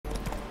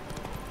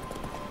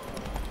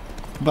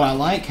But I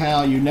like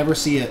how you never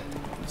see it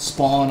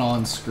spawn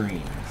on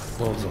screen.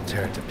 Wolves will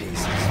tear it to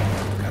pieces.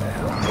 Gotta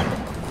help.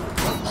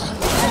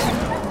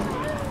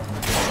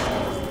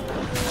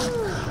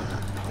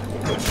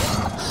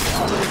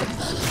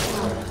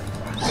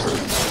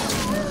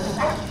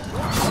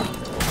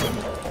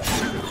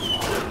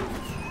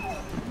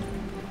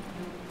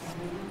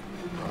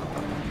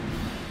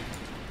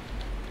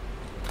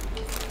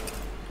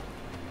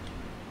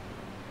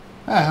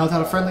 Ah, how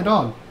about a friendly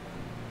dog?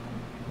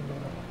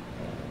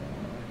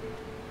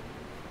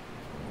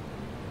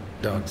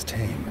 Dog's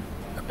tame.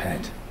 A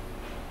pet.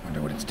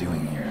 Wonder what it's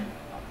doing here.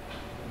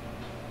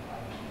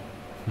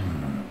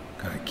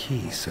 Got a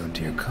key sewed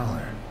to your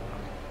collar.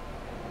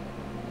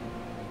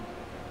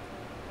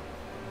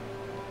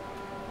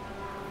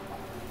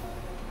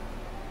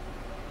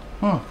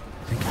 Huh.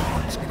 I think it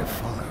wants me to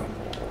follow.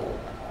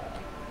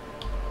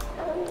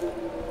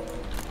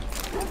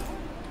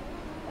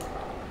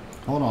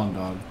 Hold on,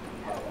 dog.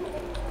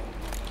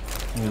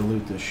 I'm gonna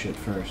loot this shit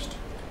first.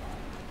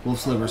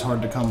 Wolf's liver's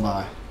hard to come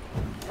by.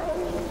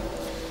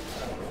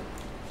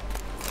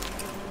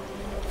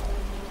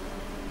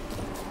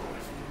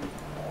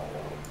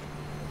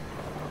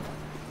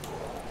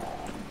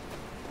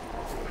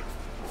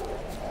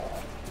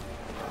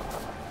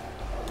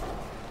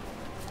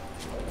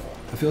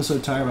 I feel so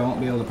tired I won't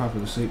be able to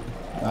properly sleep.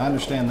 I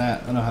understand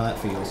that. I know how that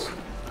feels.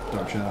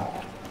 Dark Shadow.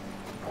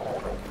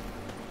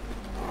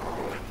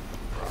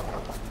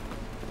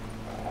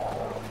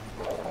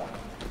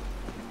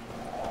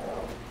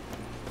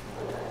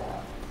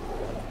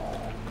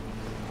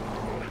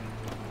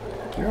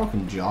 Hero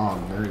can jog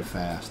very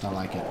fast. I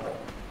like it.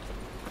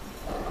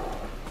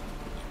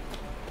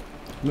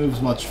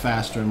 Moves much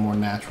faster and more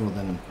natural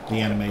than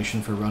the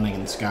animation for running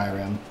in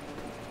Skyrim.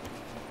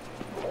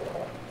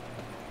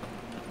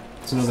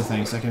 That's another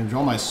thing. So I can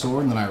draw my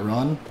sword and then I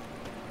run.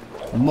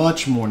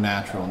 Much more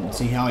natural. And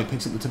see how he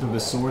picks up the tip of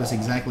his sword? That's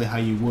exactly how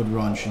you would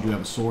run should you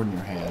have a sword in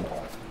your hand.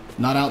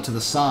 Not out to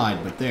the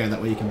side, but there.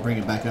 That way you can bring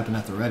it back up and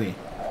at the ready.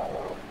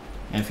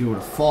 And if you were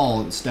to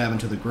fall, it would stab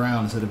into the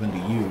ground instead of into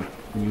you.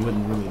 And you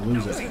wouldn't really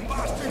lose it.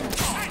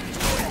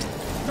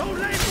 Don't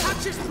let him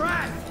touch his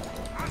breath!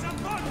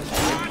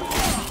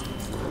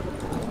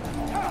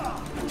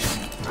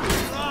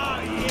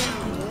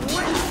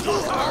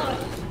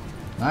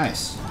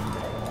 Nice.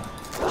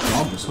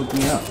 I'll just hook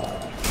me up.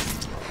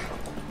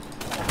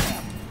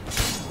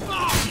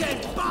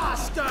 Fucking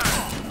bastard!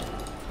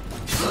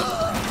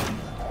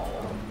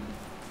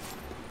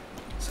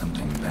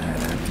 Something bad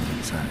happened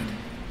inside.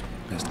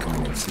 Best go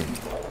in and see.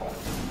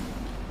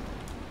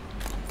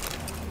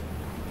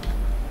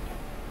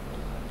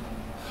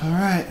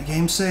 Alright,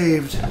 game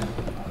saved.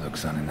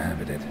 Looks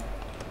uninhabited.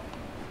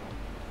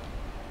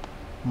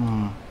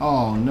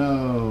 Oh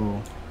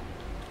no.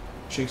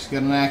 Chick's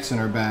got an axe in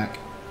her back.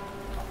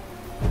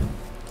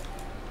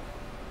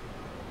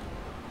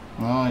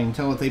 Well, you can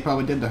tell what they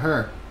probably did to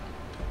her.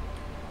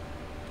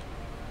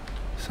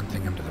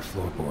 Something under the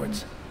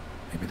floorboards.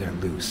 Maybe they're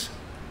loose.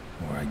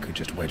 Or I could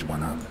just wedge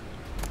one up.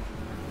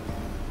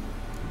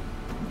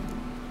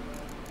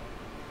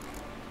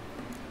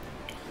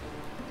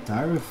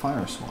 Diary of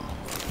Fire Swallow.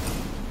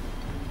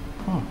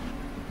 Huh.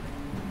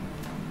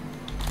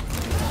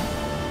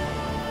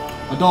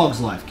 A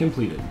dog's life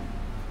completed.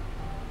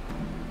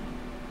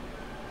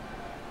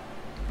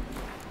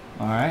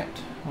 Alright,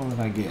 what did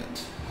I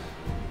get?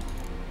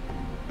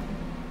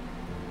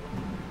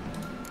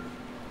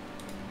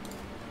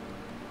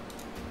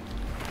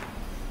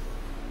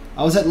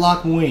 I was at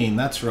Loch Muin,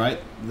 that's right,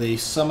 the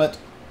summit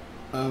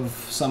of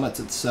summits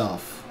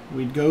itself.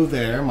 We'd go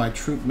there, my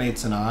troop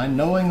mates and I,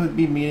 knowing we'd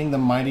be meeting the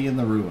mighty in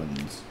the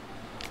ruins.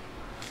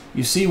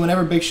 You see,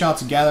 whenever big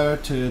shots gather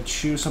to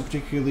chew some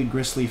particularly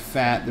gristly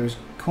fat, there's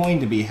coin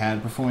to be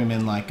had performing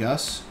men like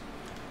us.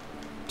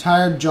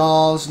 Tired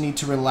jaws need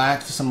to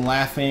relax to some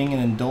laughing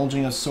and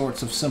indulging of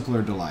sorts of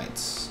simpler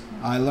delights.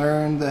 I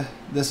learned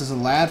this as a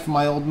lad from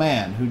my old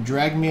man, who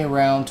dragged me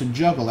around to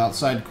juggle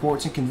outside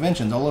courts and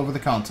conventions all over the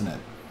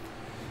continent.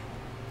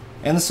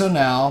 And so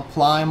now,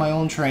 ply my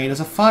own trade as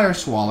a fire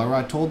swaller,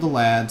 I told the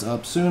lads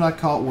up. Soon I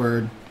caught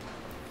word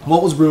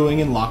what was brewing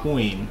in Loch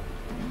Muin.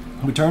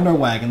 We turned our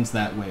wagons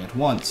that way at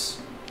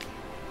once.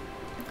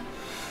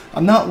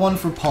 I'm not one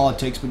for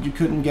politics, but you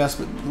couldn't guess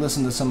but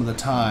listen to some of the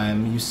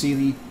time. You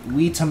see,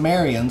 we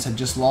Temerians had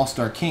just lost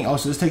our king. Oh,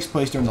 so this takes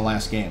place during the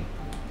last game.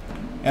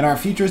 And our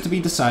future is to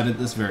be decided at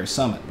this very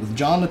summit, with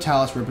John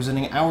Natalis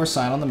representing our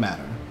side on the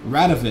matter.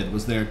 Radovid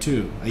was there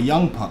too, a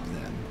young pup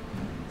then,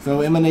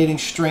 though emanating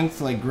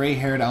strength like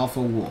gray-haired alpha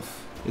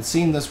wolf. It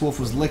seemed this wolf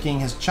was licking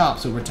his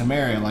chops over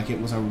Temeria like it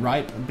was a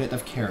ripe bit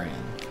of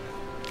carrion.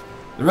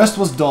 The rest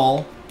was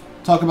dull.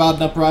 Talk about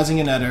an uprising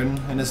in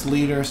Edirn, and its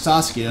leader,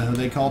 Saskia, who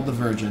they called the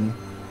Virgin.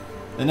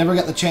 They never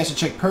got the chance to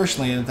check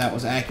personally if that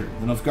was accurate.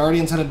 The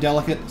Nilfgaardians had a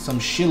delegate, some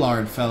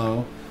Shillard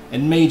fellow,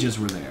 and mages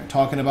were there,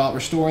 talking about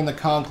restoring the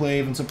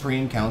Conclave and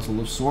Supreme Council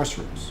of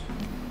Sorcerers.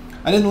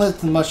 I didn't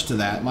listen much to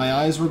that. My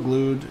eyes were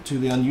glued to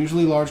the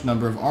unusually large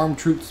number of armed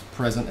troops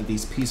present at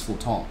these peaceful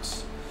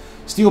talks.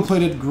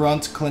 Steel-plated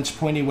grunts clenched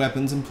pointy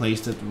weapons and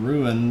placed at the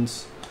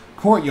ruins.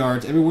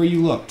 Courtyards everywhere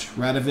you looked.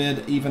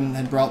 Radovid even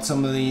had brought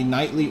some of the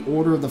nightly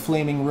Order of the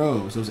Flaming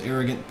Rose, those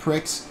arrogant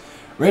pricks,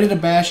 ready to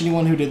bash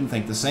anyone who didn't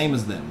think the same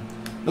as them.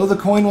 Though the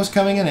coin was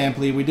coming in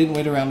amply, we didn't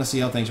wait around to see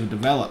how things would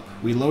develop.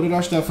 We loaded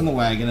our stuff in the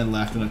wagon and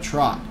left in a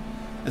trot.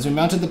 As we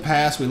mounted the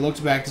pass, we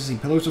looked back to see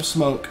pillars of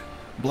smoke,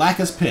 black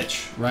as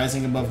pitch,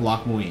 rising above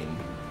Loch Muin.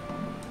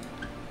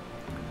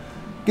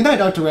 Good night,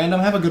 Dr. Random.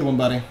 Have a good one,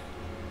 buddy.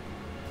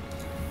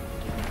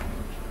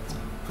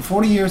 For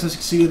 40 years, I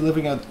succeeded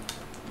living a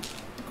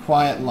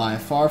quiet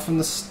life, far from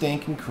the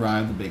stink and cry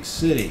of the big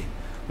city.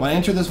 When I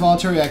entered this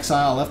voluntary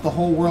exile, I left the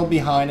whole world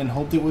behind and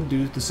hoped it would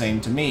do the same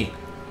to me.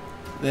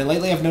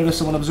 Lately, I've noticed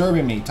someone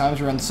observing me.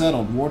 Times are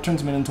unsettled. War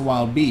turns men into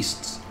wild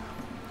beasts.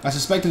 I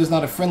suspect it is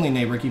not a friendly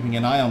neighbor keeping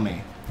an eye on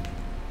me.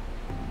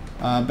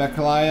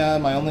 Beccalia,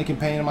 my only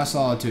companion in my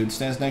solitude,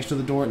 stands next to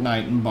the door at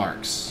night and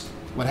barks.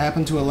 What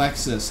happened to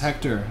Alexis,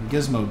 Hector,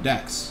 Gizmo,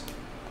 Dex?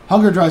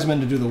 Hunger drives men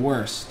to do the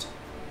worst.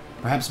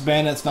 Perhaps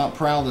bandits not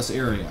prowl this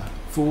area.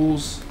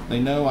 Fools, they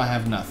know I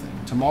have nothing.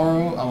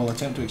 Tomorrow, I will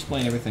attempt to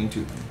explain everything to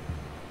them.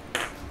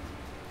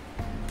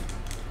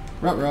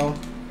 Ruh-roh.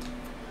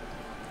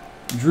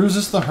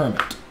 Drusus the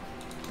Hermit.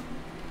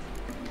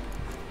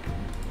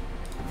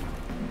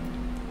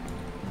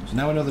 So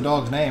now we know the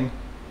dog's name.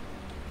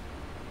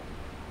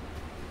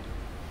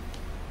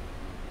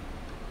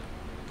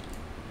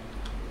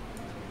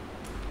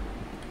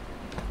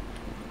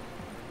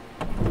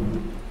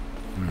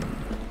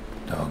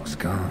 Dog's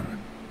gone.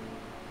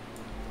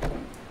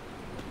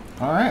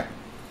 Alright.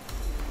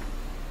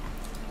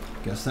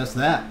 Guess that's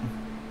that.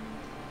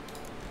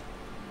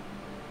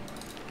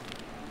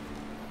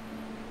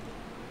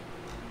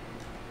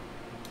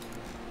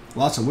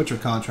 Lots of Witcher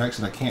contracts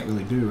that I can't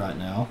really do right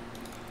now.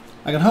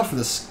 I can hunt for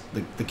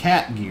the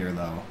cat gear,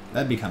 though.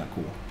 That'd be kind of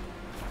cool.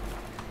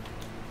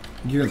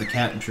 Gear of the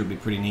cat and would be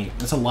pretty neat.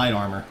 It's a light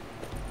armor,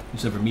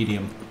 except for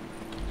medium.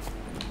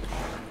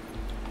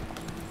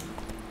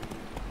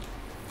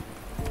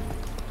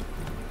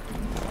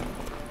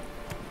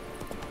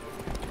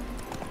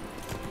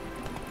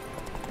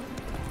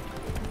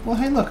 Well,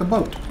 hey, look, a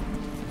boat.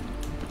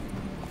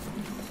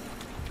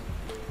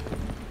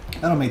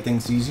 That'll make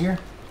things easier.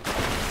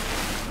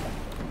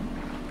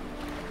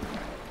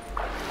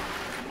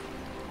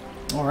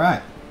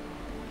 Alright.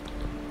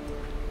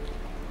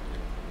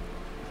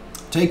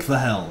 Take the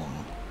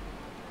helm.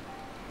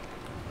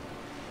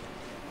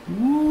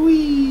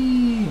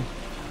 Whee!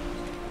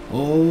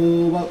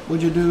 Oh, what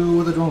would you do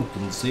with a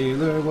drunken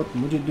sailor? What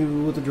would you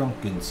do with a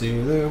drunken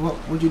sailor? What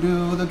would you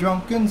do with a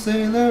drunken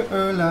sailor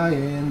early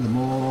in the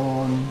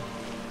morn?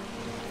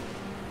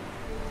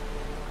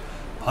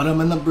 Put him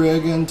in the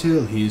brig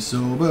until he's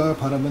sober.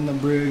 Put him in the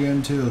brig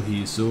until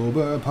he's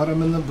sober. Put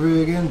him in the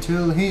brig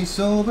until he's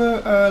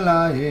sober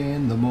early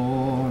in the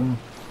morn.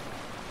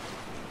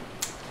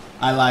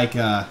 I like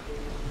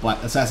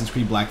Assassin's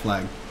Creed Black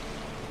Flag.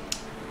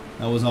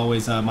 That was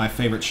always my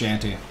favorite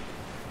shanty.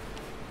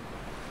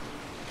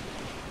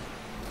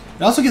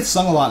 It also gets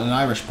sung a lot in an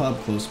Irish pub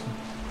close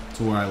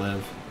to where I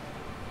live.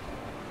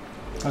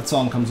 That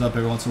song comes up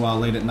every once in a while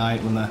late at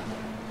night when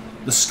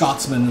the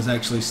Scotsman is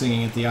actually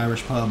singing at the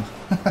Irish pub.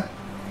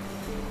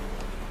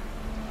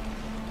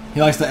 He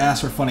likes to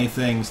ask for funny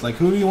things, like,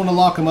 who do you want to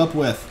lock him up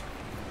with?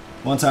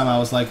 One time I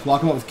was like,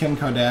 lock him up with Kim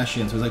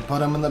Kardashian. So he was like,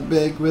 put him in the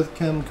brig with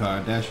Kim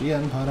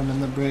Kardashian. Put him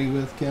in the brig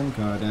with Kim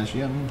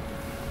Kardashian.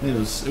 It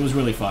was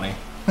really funny.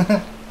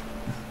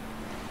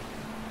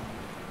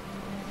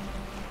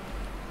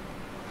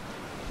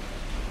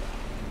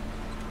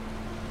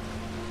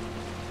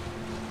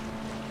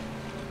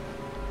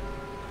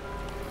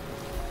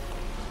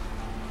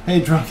 Hey,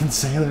 drunken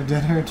sailor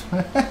dinner.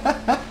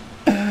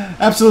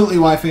 Absolutely,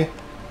 wifey.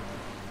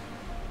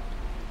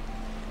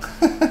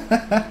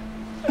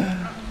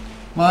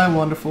 My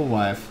wonderful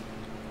wife.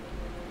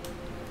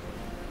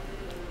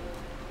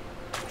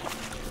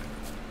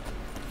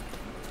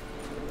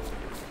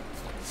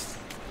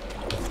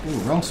 Ooh,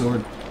 wrong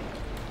sword.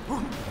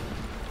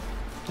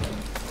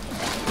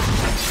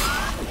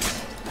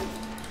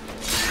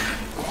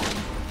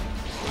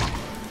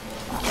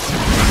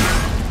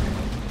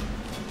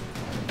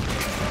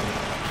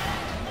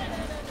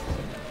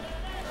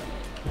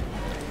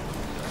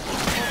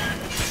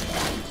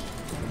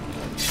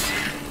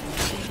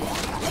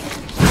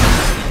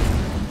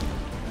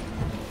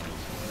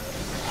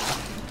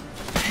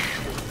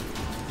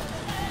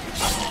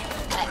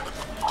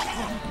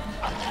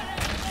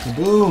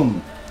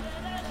 Boom!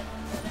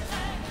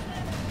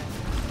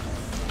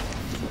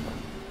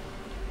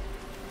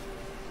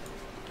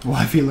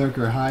 Wifey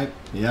lurker hype.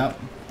 Yep.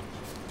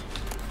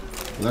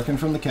 Lurking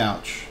from the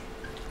couch.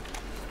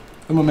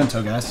 A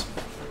memento, guys.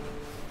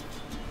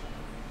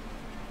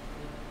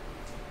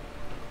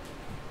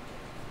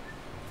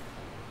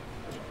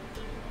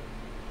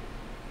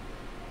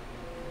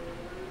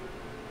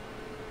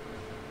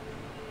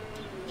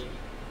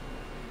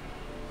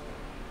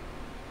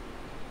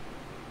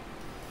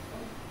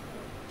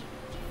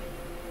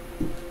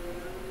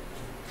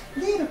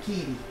 Little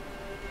kitty.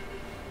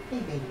 Hey,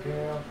 baby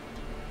girl.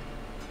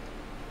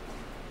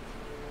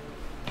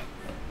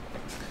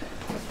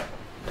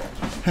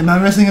 Am I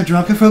missing a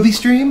drunkophobia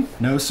stream?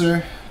 No,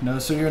 sir. No,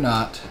 sir, you're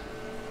not.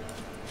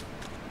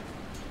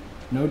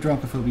 No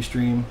drunkophobia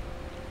stream.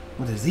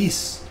 What is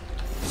this?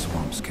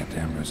 Swamps kept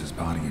Amrose's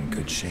body in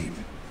good shape.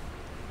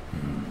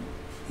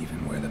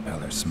 Even where the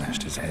Beller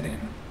smashed his head in.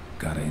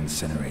 Gotta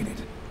incinerate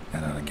it.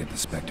 That ought to get the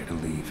Spectre to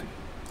leave.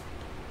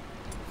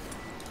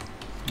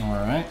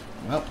 Alright,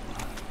 well.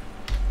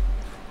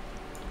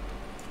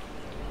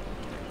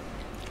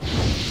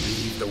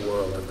 Leave the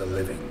world of the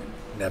living.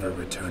 Never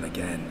return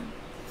again.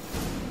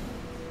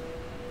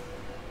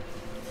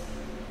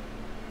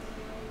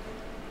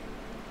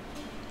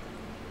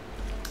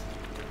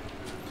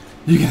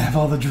 You can have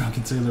all the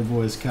drunken sailor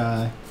boys,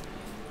 Kai.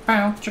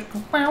 Bow,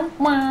 chicka, bow,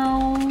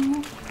 bow.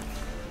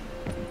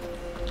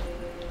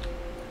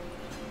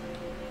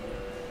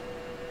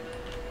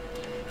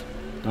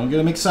 Don't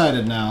get him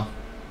excited now.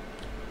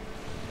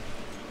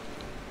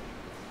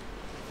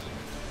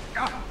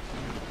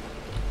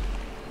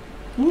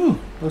 Woo!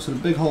 Posted a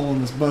big hole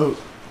in this boat.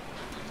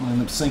 I'll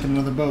end up sinking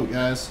another boat,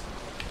 guys.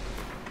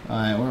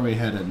 Alright, where are we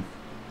headed?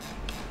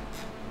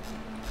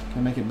 Can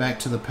I make it back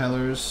to the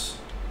Pellers?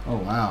 Oh,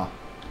 wow.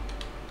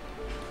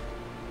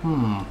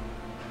 I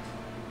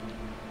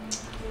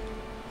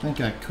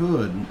think I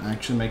could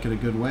actually make it a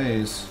good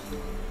ways.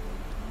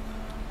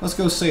 Let's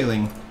go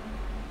sailing.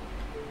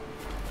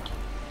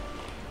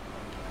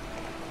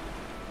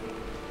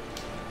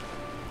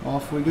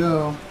 Off we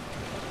go.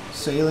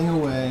 Sailing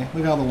away.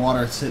 Look at how the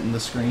water's hitting the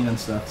screen and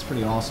stuff. It's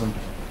pretty awesome.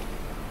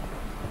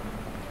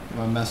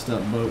 Got a messed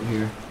up boat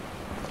here.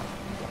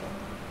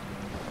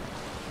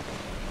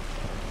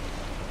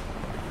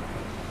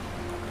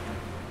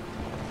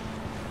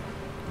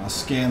 I'll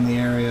scan the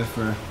area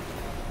for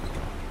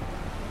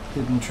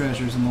hidden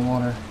treasures in the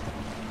water.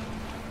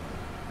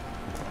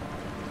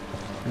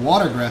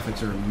 Water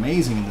graphics are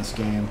amazing in this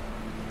game.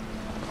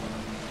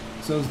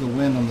 So's the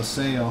wind on the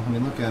sail. I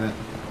mean, look at it.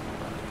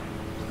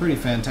 Pretty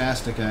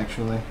fantastic,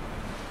 actually.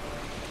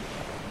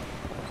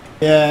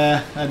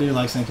 Yeah, I do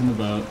like sinking the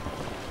boat.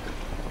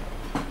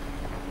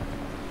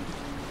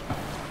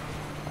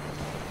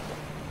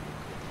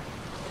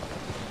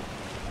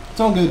 It's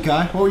all good,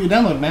 Kai. What were you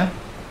downloading, man?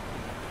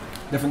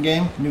 Different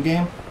game? New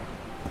game?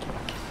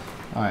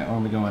 Alright, where are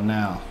we going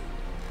now?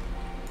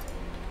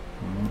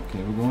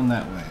 Okay, we're going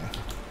that way.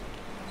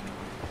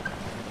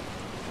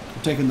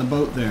 We're taking the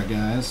boat there,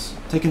 guys.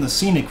 Taking the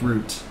scenic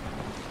route.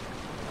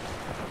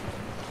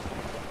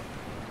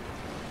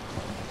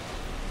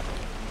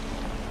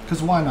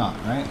 Because why not,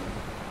 right?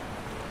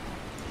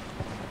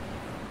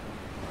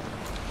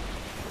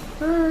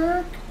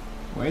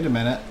 Wait a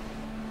minute.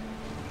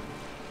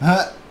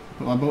 Huh?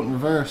 Put my boat in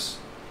reverse.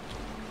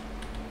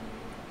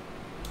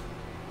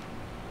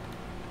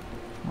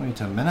 Wait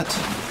a minute.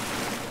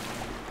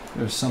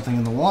 There's something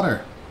in the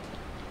water.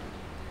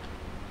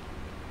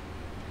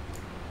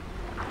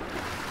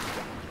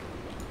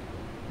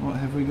 What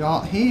have we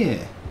got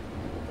here?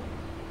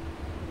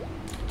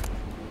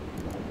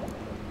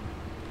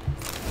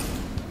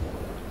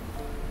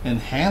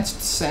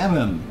 Enhanced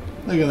salmon.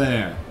 Look at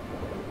there.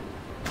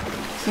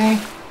 See?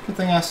 Good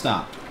thing I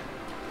stopped.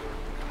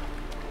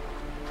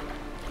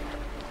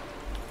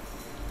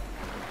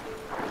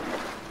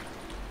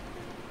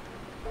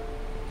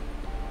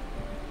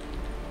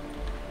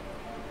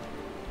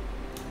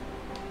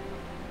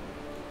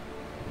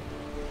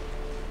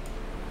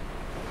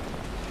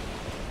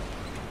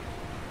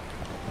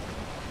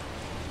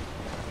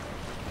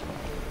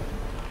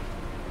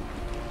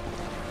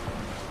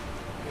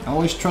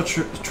 Always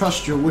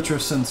trust your Witcher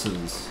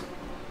senses.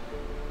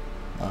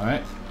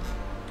 Alright.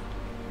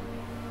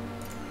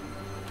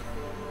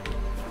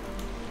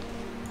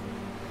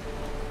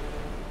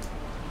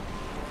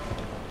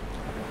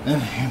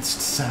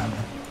 Enhanced salmon.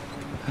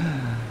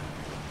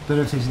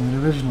 Better tasting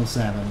than original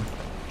salmon.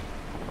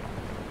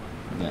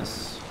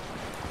 Yes.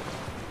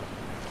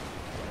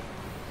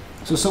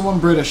 So someone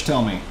British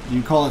tell me, do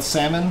you call it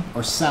salmon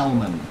or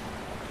salmon?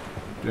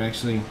 Do you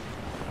actually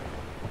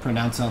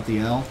pronounce out the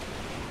L?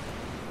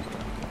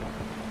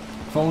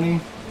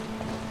 Phony,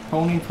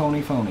 pony,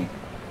 pony, phony.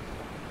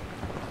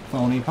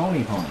 Phony,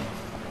 pony, pony.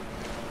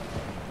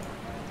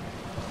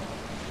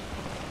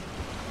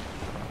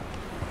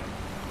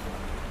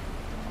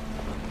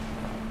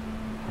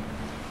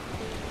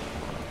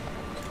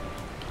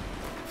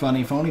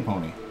 Funny, phony,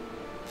 pony.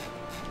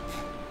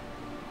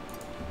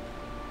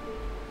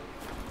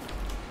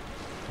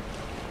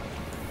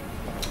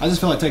 I just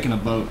feel like taking a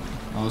boat.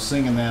 I was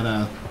singing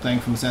that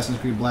thing from Assassin's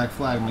Creed Black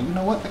Flag. I'm like, you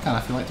know what? I kind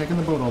of feel like taking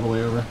the boat all the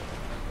way over.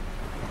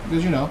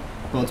 Because, you know,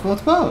 boats,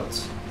 boats,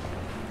 boats.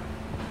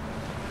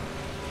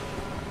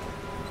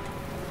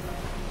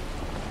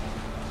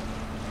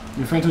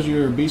 Your friend told you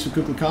you were a beast with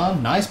Kukulkan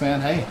Khan? Nice,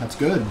 man. Hey, that's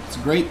good. It's a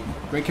great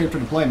character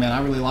to play, man.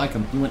 I really like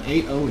him. You went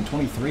 8-0 and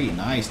 23.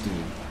 Nice, dude.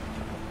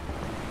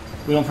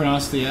 We don't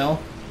pronounce the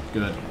L?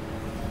 Good.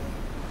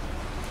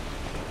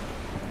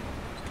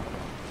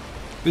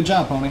 Good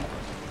job, Pony.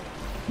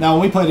 Now,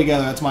 when we play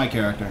together, that's my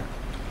character.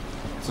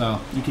 So,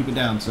 you keep it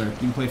down, sir. You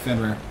can play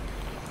Fenrir.